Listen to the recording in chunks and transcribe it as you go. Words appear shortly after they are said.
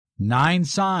9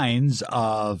 signs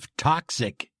of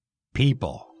toxic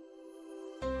people.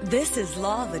 This is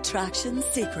Law of Attraction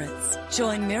Secrets.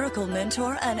 Join Miracle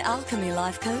Mentor and Alchemy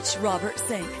Life Coach Robert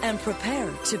Zink and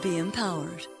prepare to be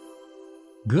empowered.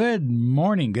 Good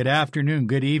morning, good afternoon,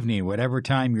 good evening, whatever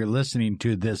time you're listening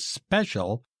to this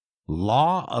special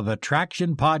Law of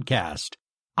Attraction podcast.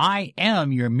 I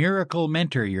am your miracle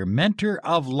mentor, your mentor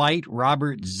of light,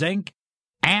 Robert Zink,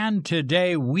 and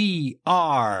today we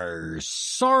are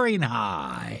soaring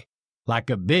high like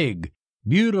a big,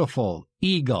 beautiful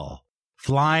eagle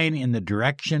flying in the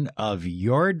direction of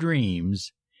your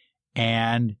dreams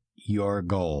and your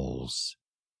goals.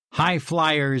 High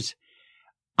flyers,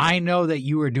 I know that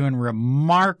you are doing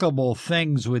remarkable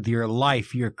things with your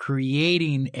life. You're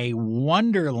creating a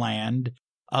wonderland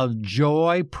of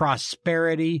joy,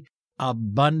 prosperity,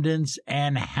 abundance,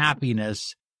 and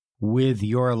happiness with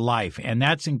your life. And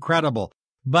that's incredible.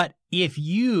 But if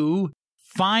you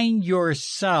find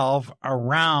yourself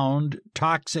around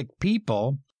toxic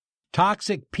people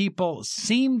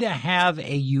seem to have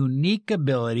a unique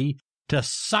ability to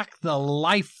suck the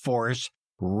life force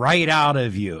right out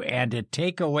of you and to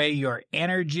take away your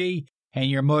energy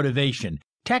and your motivation.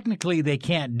 Technically, they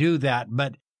can't do that,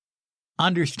 but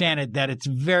understand it that it's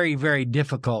very, very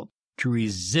difficult to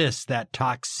resist that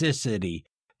toxicity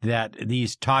that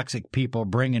these toxic people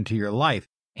bring into your life.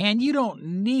 And you don't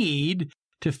need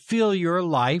to fill your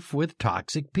life with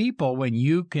toxic people when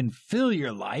you can fill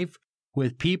your life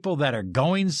with people that are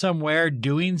going somewhere,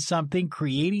 doing something,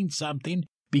 creating something,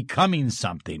 becoming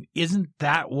something. Isn't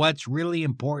that what's really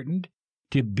important?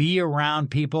 To be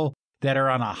around people that are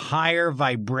on a higher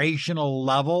vibrational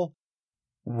level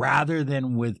rather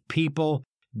than with people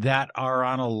that are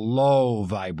on a low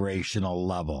vibrational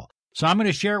level. So I'm going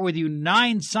to share with you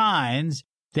 9 signs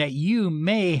that you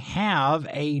may have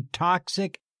a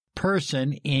toxic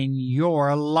person in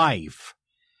your life.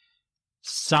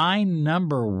 Sign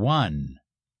number 1.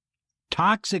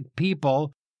 Toxic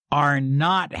people are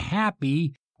not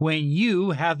happy when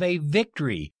you have a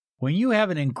victory. When you have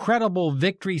an incredible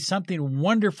victory, something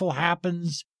wonderful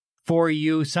happens for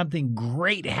you, something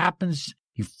great happens,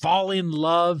 you fall in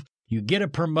love, you get a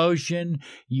promotion,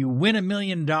 you win $1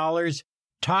 million,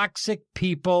 toxic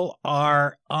people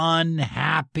are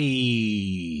unhappy.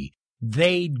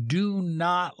 They do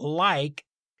not like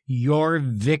your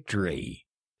victory.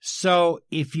 So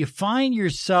if you find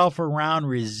yourself around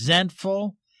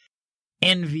resentful,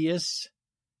 envious,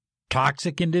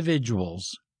 toxic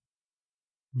individuals,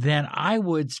 then I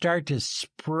would start to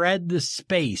spread the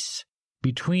space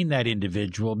between that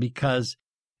individual because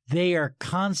they are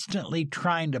constantly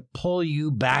trying to pull you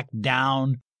back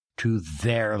down to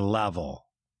their level.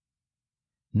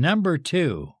 Number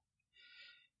 2,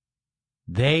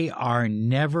 they are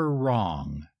never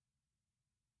wrong,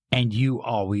 and you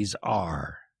always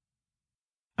are.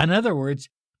 In other words,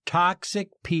 toxic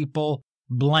people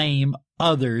blame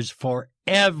others for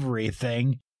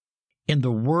everything in the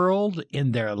world,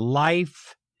 in their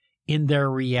life, in their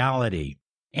reality.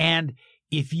 And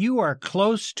if you are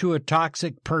close to a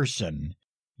toxic person,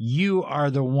 you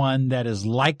are the one that is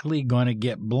likely going to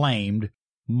get blamed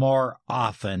more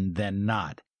often than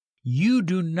not. You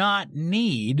do not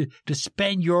need to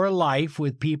spend your life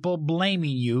with people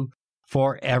blaming you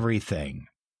for everything.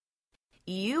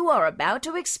 You are about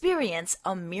to experience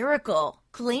a miracle.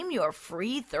 Claim your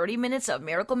free 30 minutes of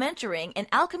miracle mentoring and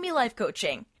alchemy life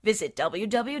coaching. Visit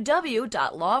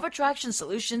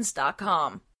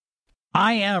www.lawofattractionsolutions.com.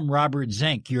 I am Robert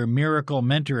Zink, your miracle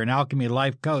mentor and alchemy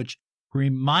life coach,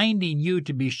 reminding you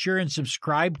to be sure and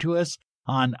subscribe to us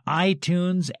on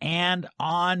iTunes and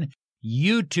on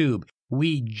YouTube.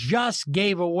 We just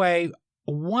gave away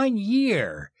 1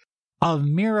 year of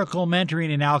miracle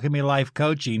mentoring and alchemy life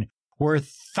coaching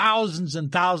worth thousands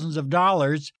and thousands of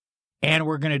dollars, and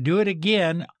we're going to do it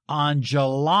again on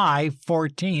July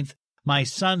 14th, my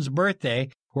son's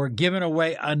birthday. We're giving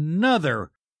away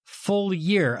another full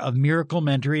year of miracle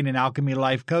mentoring and alchemy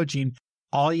life coaching.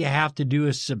 All you have to do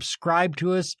is subscribe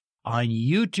to us on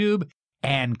YouTube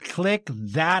and click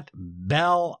that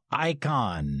bell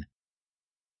icon.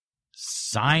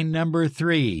 Sign number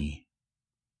 3.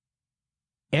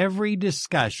 Every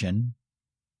discussion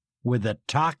with a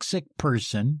toxic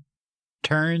person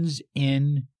turns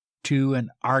into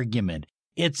an argument.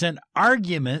 It's an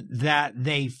argument that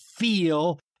they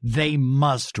feel they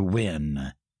must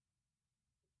win.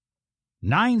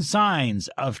 9 signs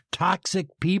of toxic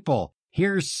people.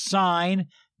 Here's sign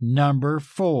number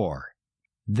 4.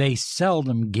 They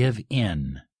seldom give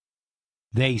in.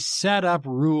 They set up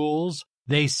rules,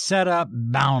 they set up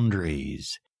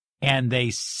boundaries, and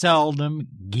they seldom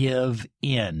give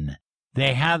in.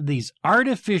 They have these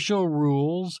artificial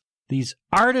rules, these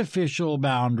artificial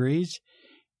boundaries,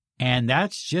 and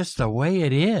that's just the way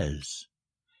it is.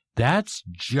 That's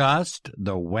just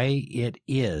the way it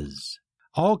is.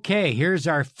 Okay, here's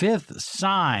our 5th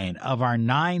sign of our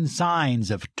 9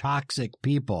 signs of toxic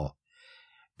people.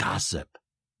 Gossip,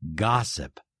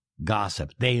 gossip,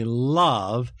 gossip. They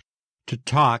love to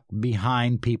talk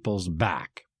behind people's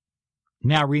back.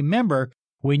 Now remember,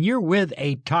 when you're with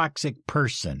a toxic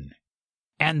person,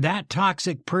 and that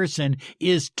toxic person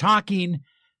is talking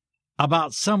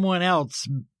about someone else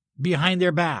behind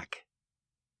their back,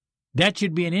 that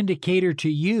should be an indicator to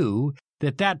you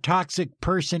that that toxic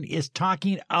person is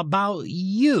talking about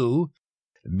you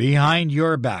behind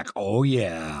your back. Oh,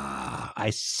 yeah,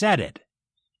 I said it,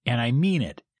 and I mean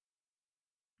it.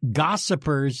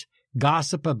 Gossipers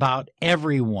gossip about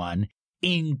everyone,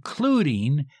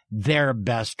 including their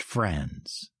best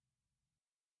friends.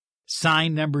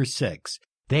 Sign number 6,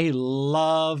 they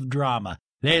love drama.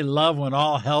 They love when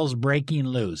all hell's breaking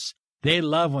loose. They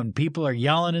love when people are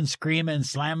yelling and screaming and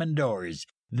slamming doors.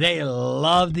 They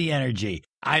love the energy.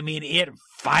 I mean, it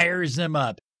fires them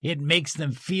up. It makes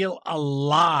them feel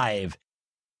alive.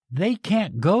 They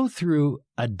can't go through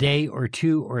a day or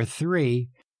 2 or 3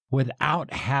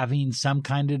 without having some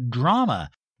kind of drama.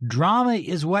 Drama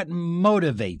is what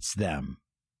motivates them.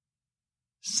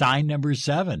 Sign number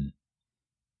 7.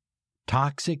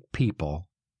 Toxic people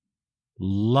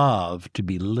love to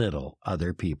belittle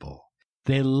other people.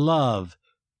 They love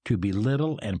to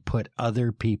belittle and put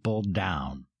other people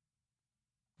down.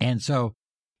 And so,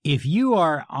 if you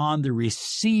are on the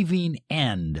receiving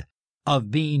end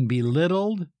of being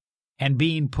belittled and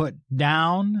being put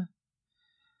down,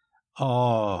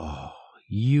 oh,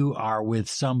 you are with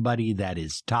somebody that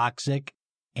is toxic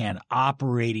and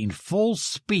operating full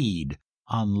speed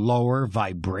on lower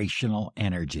vibrational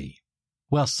energy.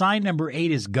 Well, sign number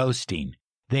 8 is ghosting.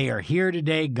 They are here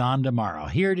today, gone tomorrow.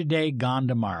 Here today, gone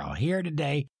tomorrow. Here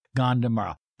today, gone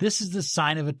tomorrow. This is the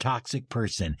sign of a toxic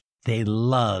person. They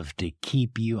love to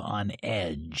keep you on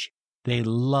edge. They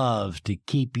love to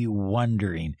keep you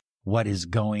wondering what is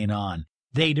going on.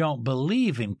 They don't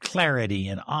believe in clarity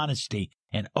and honesty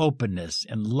and openness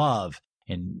and love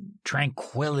and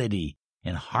tranquility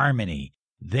and harmony.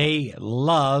 They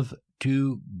love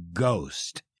to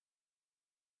ghost.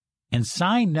 And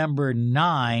sign number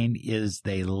 9 is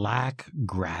they lack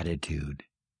gratitude.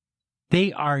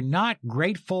 They are not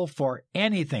grateful for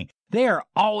anything. They are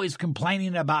always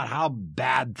complaining about how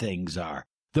bad things are.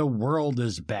 The world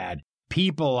is bad.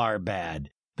 People are bad.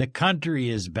 The country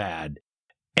is bad.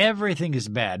 Everything is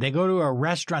bad. They go to a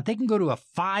restaurant. They can go to a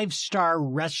 5-star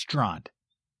restaurant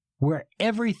where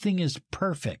everything is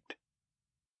perfect.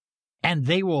 And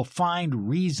they will find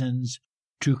reasons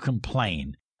to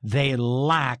complain. They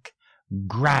lack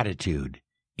gratitude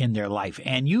in their life.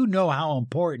 And you know how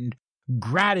important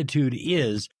gratitude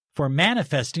is for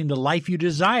manifesting the life you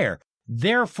desire.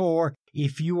 Therefore,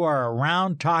 if you are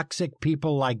around toxic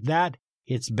people like that,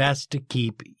 it's best to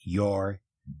keep your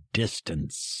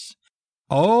distance.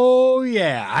 Oh,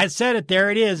 yeah, I said it. There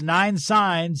it is. 9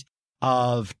 signs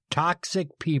of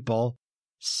toxic people.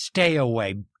 Stay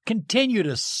away. Continue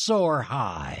to soar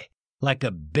high like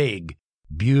a big,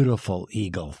 beautiful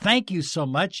eagle. Thank you so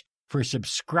much for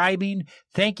subscribing.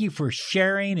 Thank you for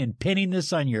sharing and pinning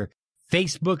this on your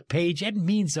Facebook page. It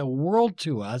means the world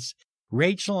to us.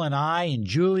 Rachel and I and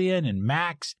Julian and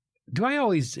Max. Do I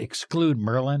always exclude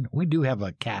Merlin? We do have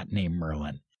a cat named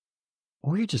Merlin.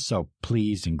 We're just so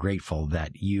pleased and grateful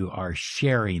that you are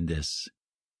sharing this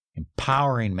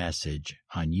empowering message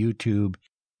on YouTube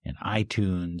and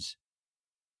iTunes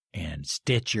and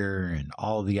Stitcher and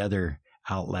all the other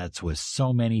outlets with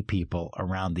so many people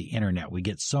around the internet. We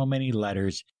get so many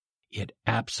letters. It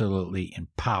absolutely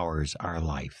empowers our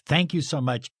life. Thank you so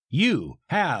much. You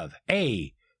have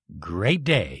a great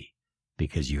day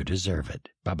because you deserve it.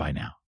 Bye-bye now.